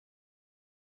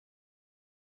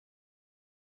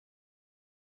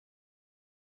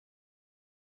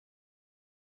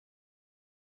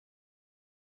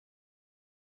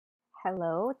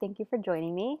Hello, thank you for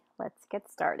joining me. Let's get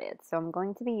started. So I'm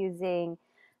going to be using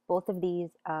both of these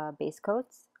base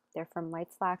coats. They're from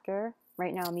Lights Lacquer.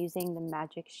 Right now I'm using the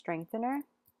Magic Strengthener.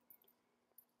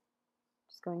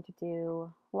 Just going to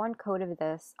do one coat of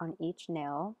this on each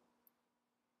nail.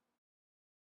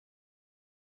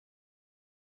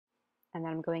 And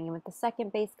then I'm going in with the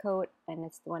second base coat, and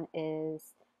this one is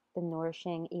the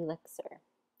Nourishing Elixir.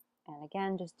 And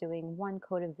again, just doing one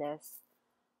coat of this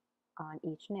on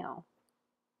each nail.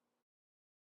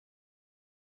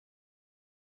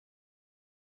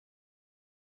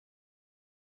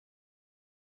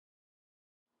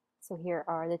 So here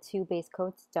are the two base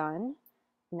coats done.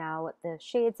 Now the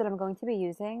shades that I'm going to be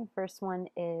using, first one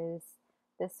is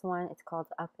this one. It's called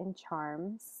Up in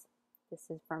Charms. This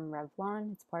is from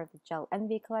Revlon. It's part of the Gel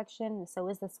Envy collection. So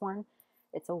is this one.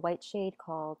 It's a white shade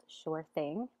called Sure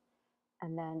Thing.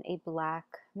 And then a black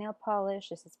nail polish.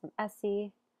 This is from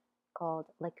Essie called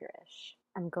Licorice.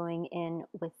 I'm going in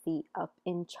with the Up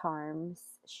in Charms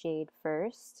shade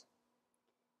first.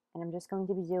 And I'm just going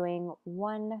to be doing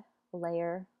one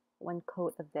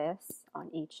coat of this on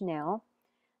each nail.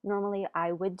 Normally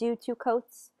I would do two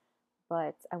coats,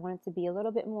 but I want it to be a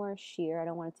little bit more sheer. I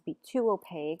don't want it to be too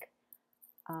opaque.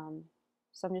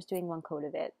 So I'm just doing one coat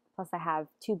of it. Plus I have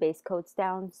two base coats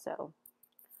down, so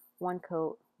one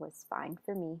coat was fine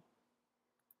for me.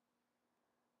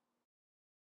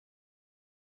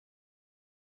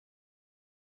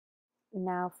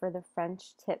 Now for the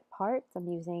French tip part, I'm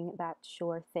using that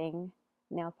Sure Thing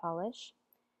nail polish.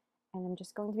 And I'm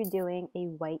just going to be doing a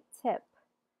white tip.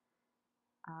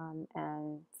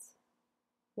 And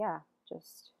yeah,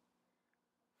 just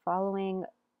following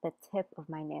the tip of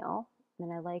my nail.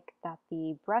 And I like that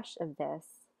the brush of this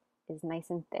is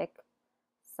nice and thick,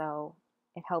 so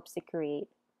it helps to create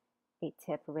a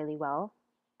tip really well.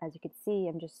 As you can see,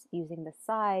 I'm just using the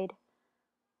side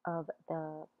of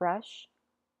the brush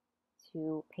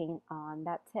to paint on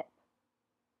that tip.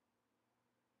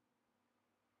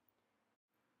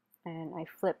 And I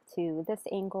flip to this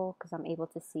angle because I'm able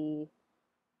to see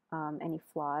any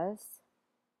flaws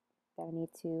that I need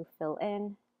to fill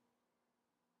in.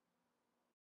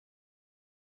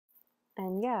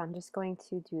 And yeah, I'm just going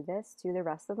to do this to the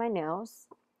rest of my nails.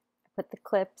 I put the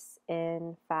clips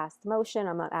in fast motion.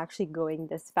 I'm not actually going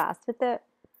this fast with it,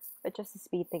 but just to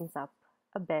speed things up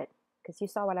a bit, because you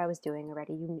saw what I was doing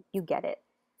already. You get it.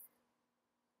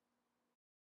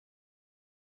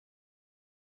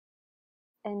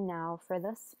 And now for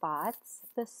the spots,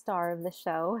 the star of the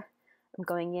show. I'm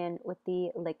going in with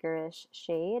the Licorice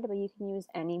shade, but you can use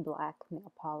any black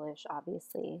nail polish,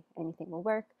 obviously. Anything will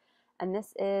work. And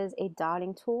this is a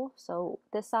dotting tool, so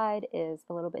this side is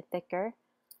a little bit thicker,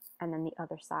 and then the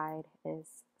other side is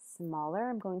smaller.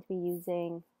 I'm going to be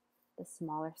using the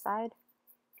smaller side.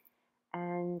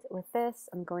 And with this,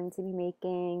 I'm going to be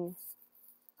making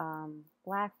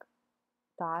black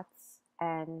dots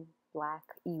and black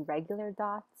irregular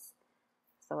dots.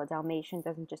 So a Dalmatian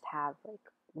doesn't just have like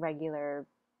regular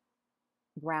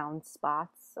round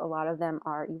spots. A lot of them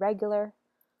are irregular.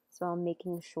 So I'm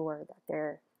making sure that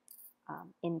they're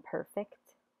imperfect.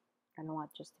 I don't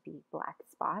want just to be black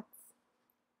spots.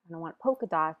 I don't want polka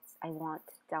dots. I want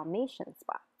Dalmatian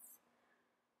spots.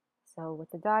 So with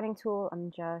the dotting tool, I'm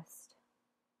just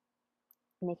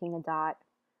making a dot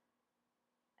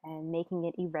and making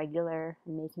it irregular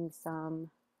and making some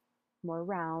more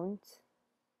round.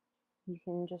 You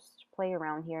can just play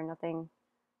around here. Nothing,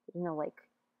 there's no like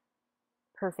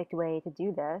perfect way to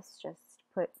do this. Just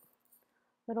put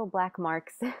little black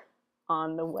marks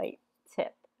on the white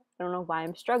tip. I don't know why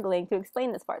I'm struggling to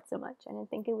explain this part so much. I didn't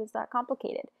think it was that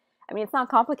complicated. I mean, it's not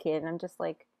complicated. I'm just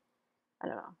like, I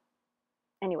don't know.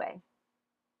 Anyway,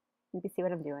 you can see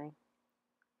what I'm doing.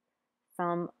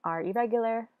 Some are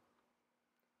irregular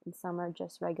and some are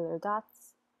just regular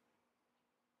dots.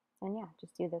 And yeah,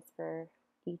 just do this for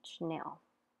each nail.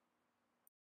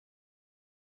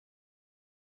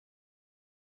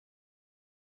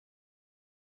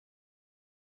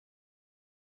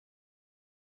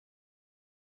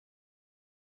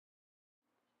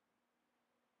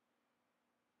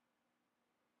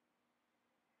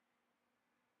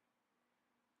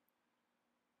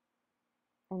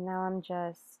 And now I'm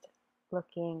just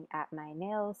looking at my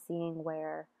nails, seeing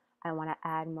where I want to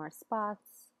add more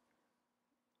spots.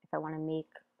 If I want to make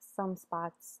some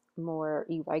spots more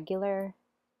irregular,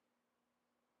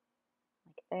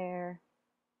 like there,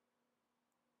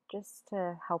 just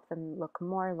to help them look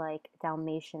more like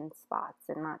Dalmatian spots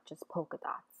and not just polka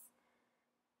dots.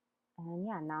 And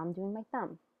yeah, now I'm doing my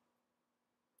thumb.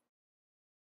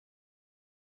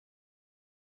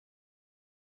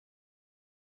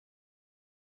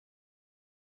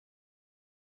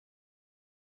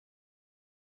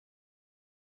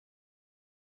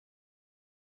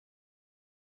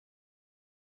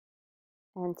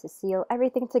 And to seal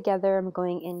everything together, I'm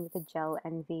going in with the Gel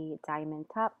Envy Diamond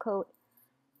Top Coat.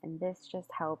 And this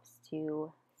just helps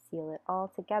to seal it all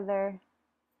together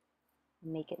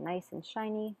and make it nice and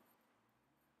shiny.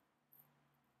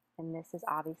 And this is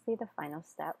obviously the final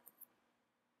step.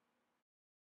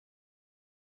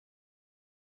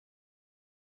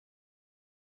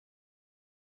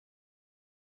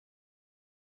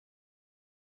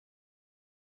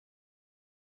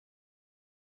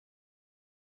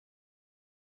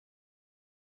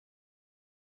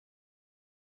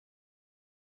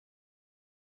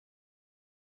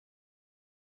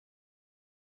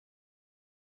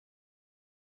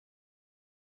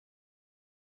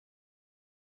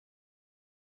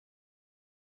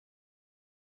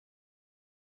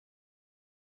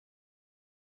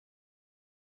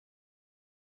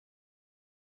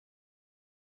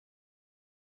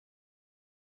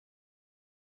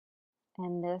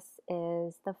 And this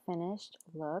is the finished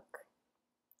look.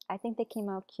 I think they came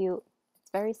out cute.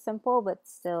 It's very simple, but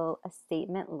still a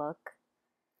statement look.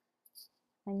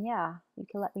 And yeah, you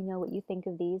can let me know what you think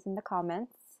of these in the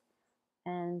comments.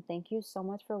 And thank you so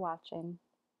much for watching.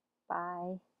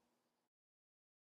 Bye.